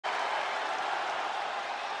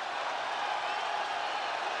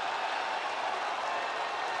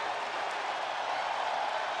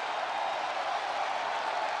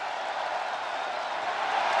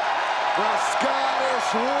The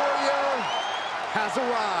Scottish Warrior has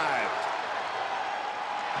arrived.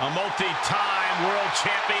 A multi-time world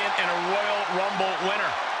champion and a Royal Rumble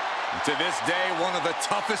winner. To this day, one of the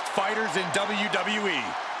toughest fighters in WWE.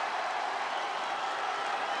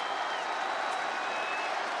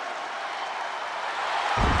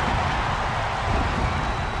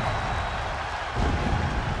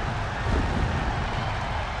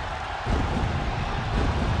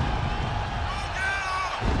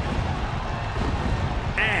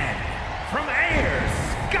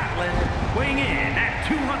 Weighing in at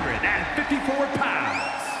 254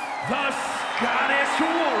 pounds, the Scottish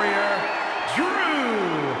Warrior,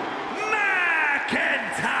 Drew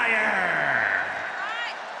McIntyre.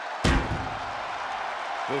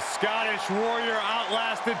 The Scottish Warrior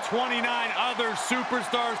outlasted 29 other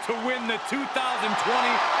superstars to win the 2020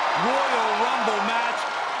 Royal Rumble match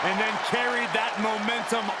and then carried that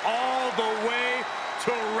momentum all the way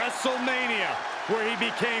to WrestleMania, where he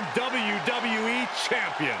became WWE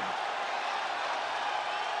Champion.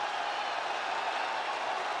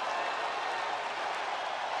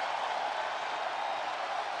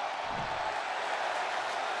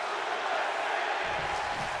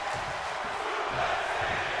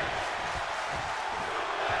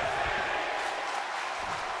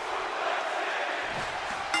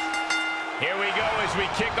 Here we go as we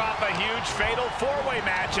kick off a huge fatal four-way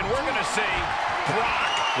match, and we're going to see Brock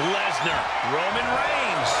Lesnar, Roman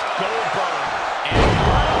Reigns, Goldberg, and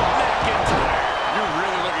McIntyre. You're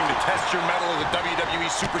really looking to test your mettle as a WWE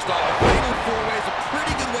superstar. A fatal four-way is a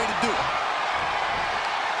pretty good way to do it.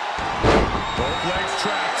 Both legs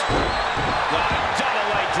trapped. Double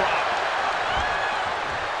leg drop.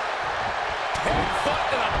 Head foot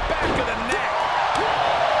to the back of the neck.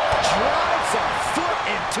 Drives a foot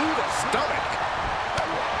into the stomach.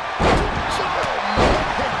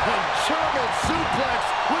 German suplex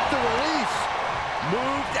with the release.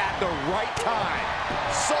 Moved at the right time.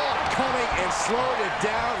 Saw it coming and slowed it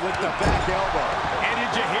down with the back elbow. And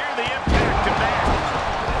did you hear the impact of that?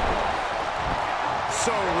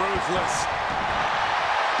 So ruthless.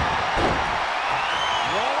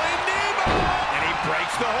 Rolling knee bar. And he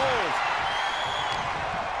breaks the hold.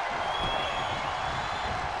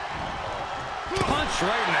 Punch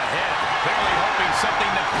right in the head. Clearly hoping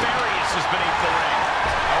something nefarious is beneath the ring.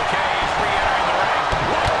 Okay, he's re-entering the ring.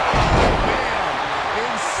 Oh, man.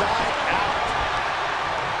 Inside out.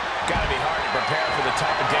 Gotta be hard to prepare for the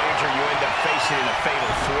type of danger you end up facing in a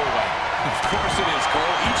fatal four-way. Of course it is,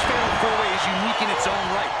 Cole. Each fatal four-way is unique in its own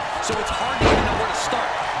right, so it's hard to even know where to start.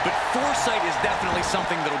 But foresight is definitely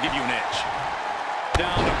something that'll give you an edge.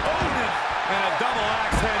 Down to Odin, and a double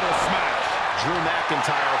axe handle smash. Drew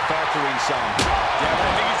McIntyre faltering some. Yeah, but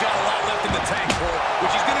I think he's got a lot left in the tank, Cole,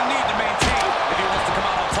 which he's going to need to maintain if he wants to come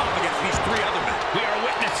out on top against these three other men. We are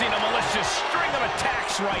witnessing a malicious string of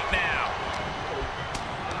attacks right now.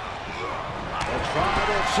 The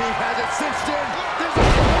Tribal Chief has it cinched in. There's a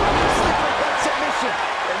sleeper head submission.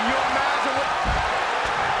 And you imagine what...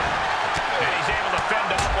 And he's able to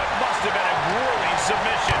fend off what must have been a grueling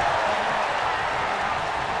submission.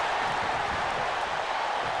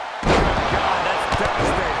 God, that's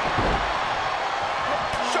devastating.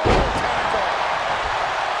 Shoulder tackle.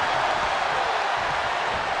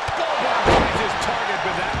 Goldberg finds his target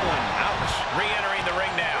with that one. Ouch. Re-entering the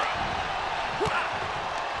ring now.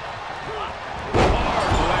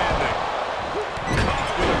 Hard landing.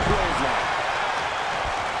 Caught with a clothesline.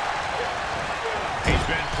 He's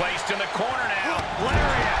been placed in the corner now.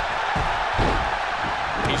 Lariat.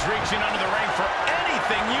 He's reaching under the ring for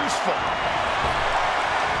anything useful.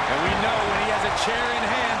 And we know when he has a chair in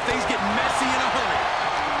hand, things get messy in a hurry.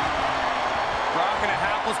 Brock in a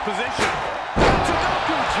hapless position.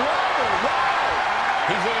 Tanuki driver. Wow.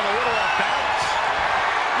 He's looking a little off balance.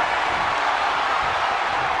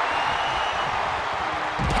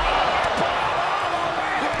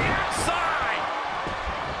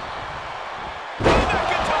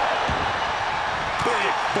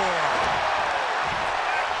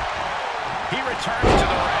 He returns to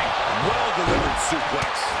the ring. Well-delivered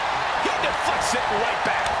suplex. He deflects it right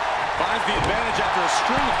back. Finds the advantage after a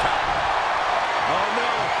string of counters. Oh,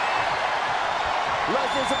 no.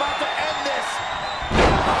 Lesnar's about to end this.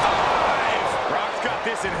 5. Brock's got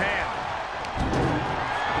this in hand.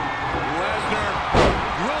 Lesnar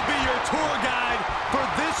will be your tour guide for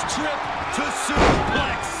this trip to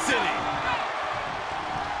Suplex City.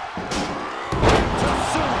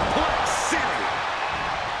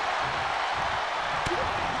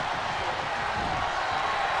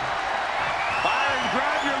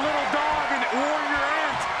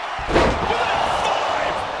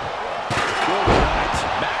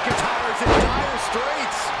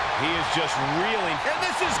 just reeling. And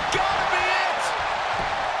this has got to be it!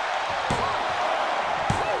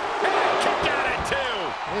 And kicked out at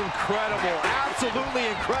 2. Incredible.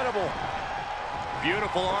 Absolutely incredible.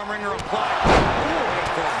 Beautiful arm wringer applied.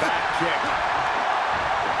 Beautiful back kick.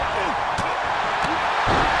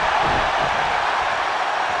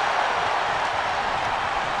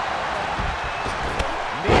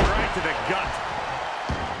 Knee right to the gut.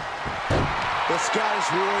 The Scottish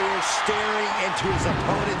Warrior staring into his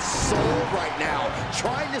opponent's soul right now,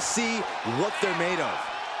 trying to see what they're made of.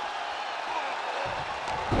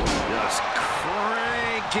 Just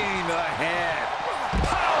cranking the head.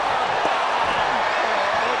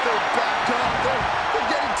 They're back up. They're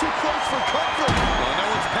getting too close for comfort. Well, no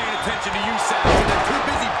one's paying attention to you, Savage. They're too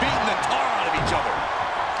busy beating the tar out of each other.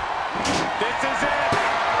 This is it.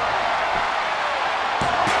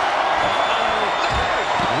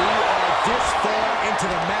 We are this far into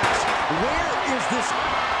the match. Where is this?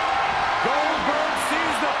 Goldberg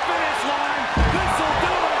sees the finish line. This will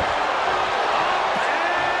do it.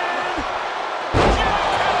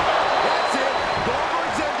 That's it.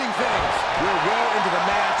 Goldberg's ending things. We're well into the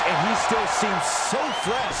match, and he still seems so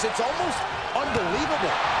fresh. It's almost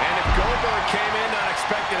unbelievable. And if Goldberg came in not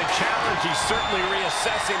expecting a challenge, he's certainly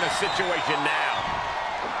reassessing the situation now.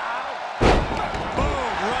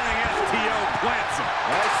 Boom, running STO plants him.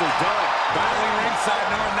 Nicely done. Battling ringside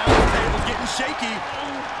now the table's getting shaky.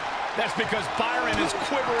 That's because Byron is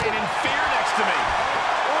quivering in fear next to me.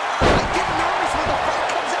 I get nervous when the fight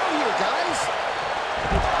comes out here, guys.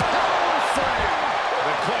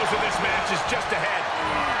 The close of this match is just ahead.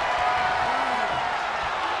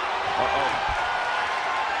 Uh-oh.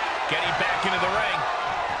 Getting back into the ring.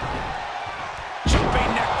 Jumping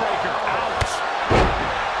neck breaker. Ouch.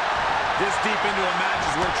 This deep into a match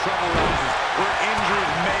is where trouble rises, where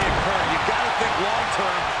injuries may occur. You've got to think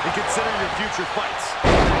long-term and consider your future fights.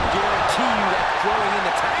 I guarantee you that throwing in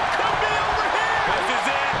the towel. Could be over here. This is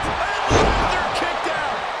it. Lesnar kicked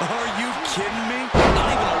out. Are you kidding me? Not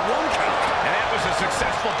even a 1 count. And that was a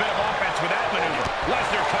successful bit of offense with that maneuver.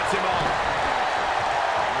 Lesnar cuts him off.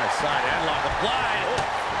 Nice side headlock applied.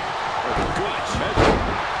 Good measure.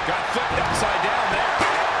 Got flipped upside down there.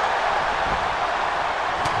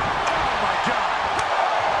 Oh, my God.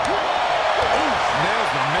 Oof,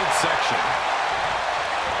 nails the midsection.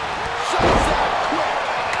 Shows up quick.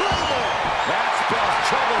 Claymore. That spells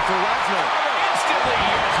trouble for Lesnar. Instantly he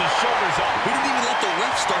has his shoulders up. He didn't even let the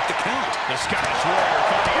ref start the count. The Scottish Warrior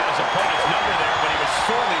thought he had his opponent's number there, but he was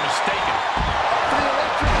sorely mistaken. For the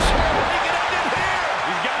electric chair. He can end it here.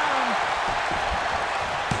 He's got him.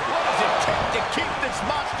 What does it take to keep this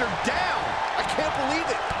monster down? I can't believe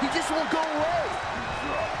it. He just won't go away.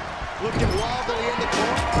 Looking wildly in the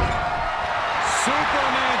corner.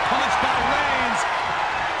 Superman punch by Reigns.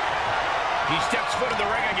 He steps foot in the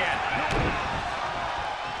ring again.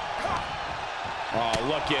 Oh,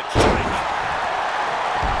 look at Drake.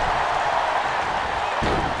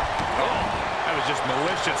 Oh, that was just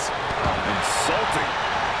malicious. Insulting.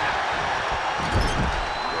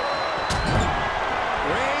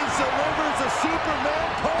 Reigns delivers a Superman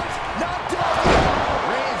punch. Not done.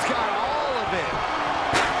 Reigns got all of it.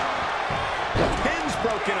 The pin's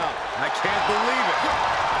broken up. I can't believe it.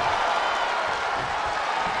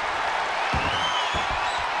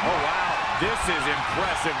 Oh, wow. This is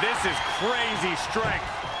impressive. This is crazy strength.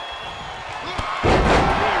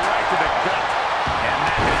 Knee right to the gut. And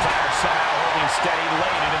McIntyre somehow holding steady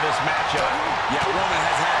late into this matchup. Yeah, Roman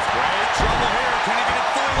has had great trouble here. Can he get it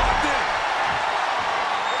fully locked in?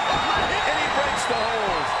 And he breaks the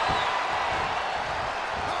hold.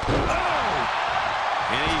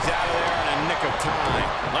 Oh! And he's out of there in a nick of time.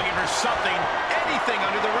 Looking for something, anything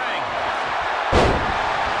under the ring.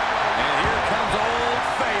 And here comes Old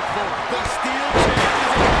Faithful. The steel chair is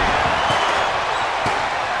in hand.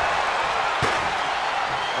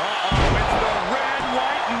 Uh-oh, it's the red,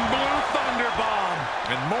 white, and blue Thunder Bomb.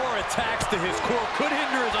 And more attacks to his core could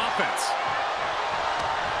hinder his offense.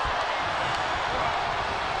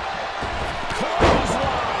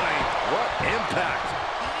 Clothesline. What impact.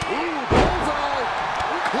 Ooh, bullseye.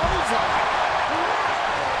 Clothesline.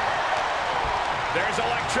 There's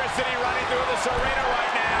electricity running through this arena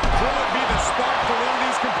right now. Will it be the spark for one of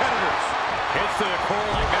these competitors? Hits to the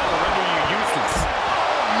core like that will render you useless.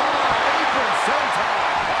 Oh, my. Apron senton.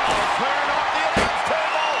 Clearing off the announce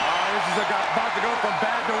table. This is about to go from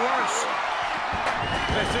bad to worse.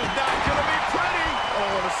 This is not going to be pretty. I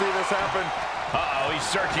don't want to see this happen. Uh-oh, he's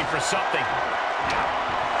searching for something.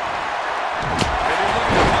 If you're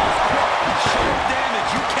looking to cause quick, sharp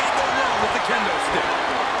damage, you can't go wrong with the kendo stick.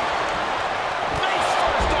 Face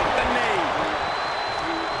first off the knee.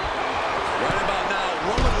 Right about now,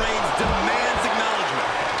 Roman Reigns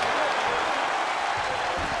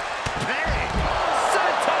bang!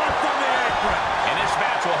 Senton from the apron. And this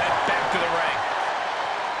match will head back to the ring.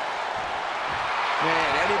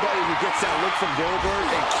 Man, anybody who gets that look from Goldberg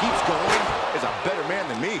and keeps going is a better man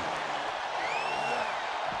than me.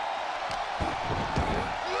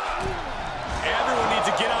 Everyone needs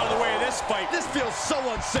to get out of the way of this fight. This feels so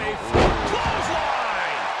unsafe.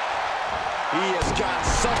 Clothesline! He has got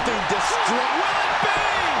something destructive. Will it be?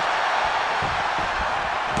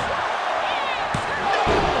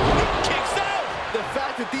 He kicks out! The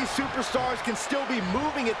fact that these superstars can still be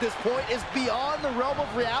moving at this point is beyond the realm of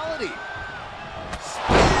reality.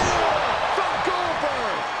 Spear from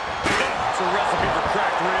Goldberg. It's a recipe for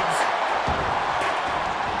cracked ribs.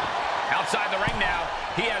 Outside the ring now.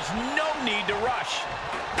 He has no need to rush.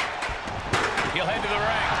 He'll head to the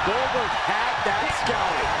ring. Goldberg had that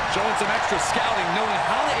scouting. Showing some extra scouting, knowing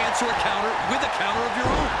how to answer a counter with a counter of your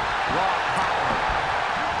own. Rock power.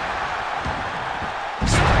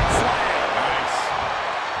 Spike slam. Nice.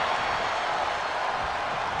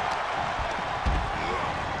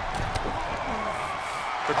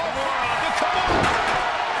 The Kimura.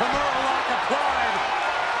 Kimura lock applied.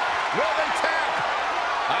 Will they tap?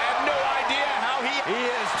 I have no idea how He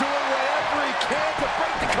is doing whatever he can to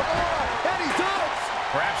break the Kimura, and he does.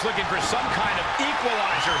 Perhaps looking for some kind of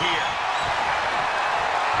equalizer here.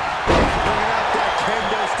 Bringing out that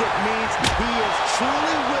kendo stick means he is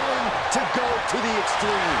truly willing to go to the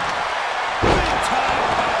extreme. Big time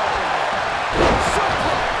power.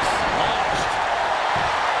 Suplex. Launched.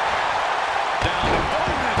 Down and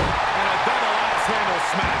Omen. And a double axe handle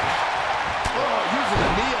smash. Oh, using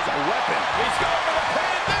the knee as a weapon. He's going for the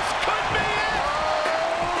pin. This could be it.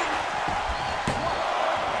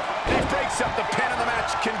 He breaks up the pin and the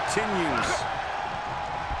match continues.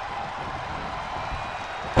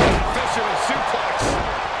 Fisherman suplex.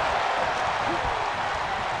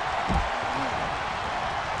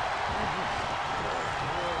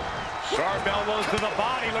 Sharp elbows to the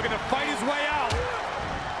body, looking to fight his way out.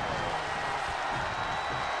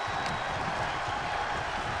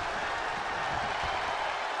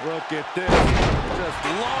 Look at this. Just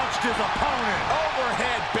launched his opponent.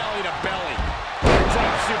 Overhead belly to belly.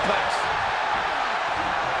 Top suplex.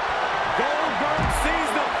 Goldberg sees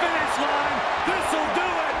the finish line. This'll do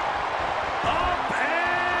it. Up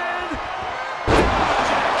and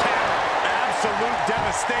Jackhammer. absolute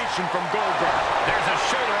devastation from Goldberg. There's a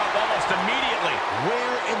shoulder up almost immediately.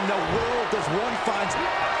 Where in the world does one find...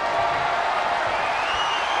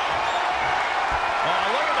 Oh,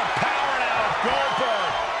 look at the power now of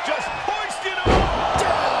Goldberg. Just hoisting him up.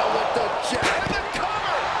 Down with the jab. And the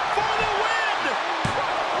cover for the win.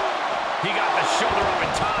 He got the shoulder up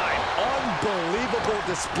in time. Unbelievable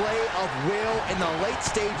display of will in the late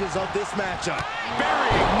stages of this matchup.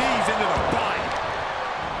 Burying knees into the body.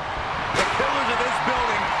 The pillars of this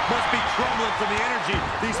building must be crumbling from the energy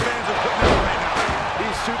these fans are putting out right now.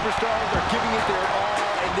 These superstars are giving it their all,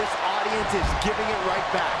 and this audience is giving it right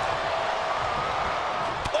back.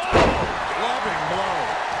 Loving blow.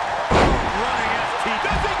 Running ST.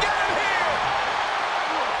 Does he get him here?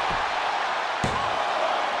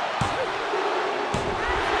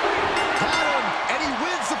 Caught him, and he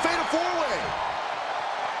wins the Fatal 4-Way.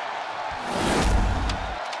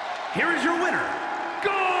 Here is your winner,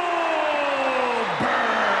 Goldberg!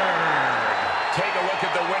 Take a look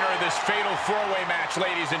at the winner of this Fatal 4-Way match,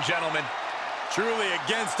 ladies and gentlemen. Truly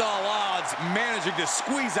against all odds, managing to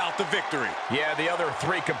squeeze out the victory. Yeah, the other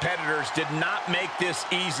three competitors did not make this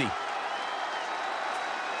easy.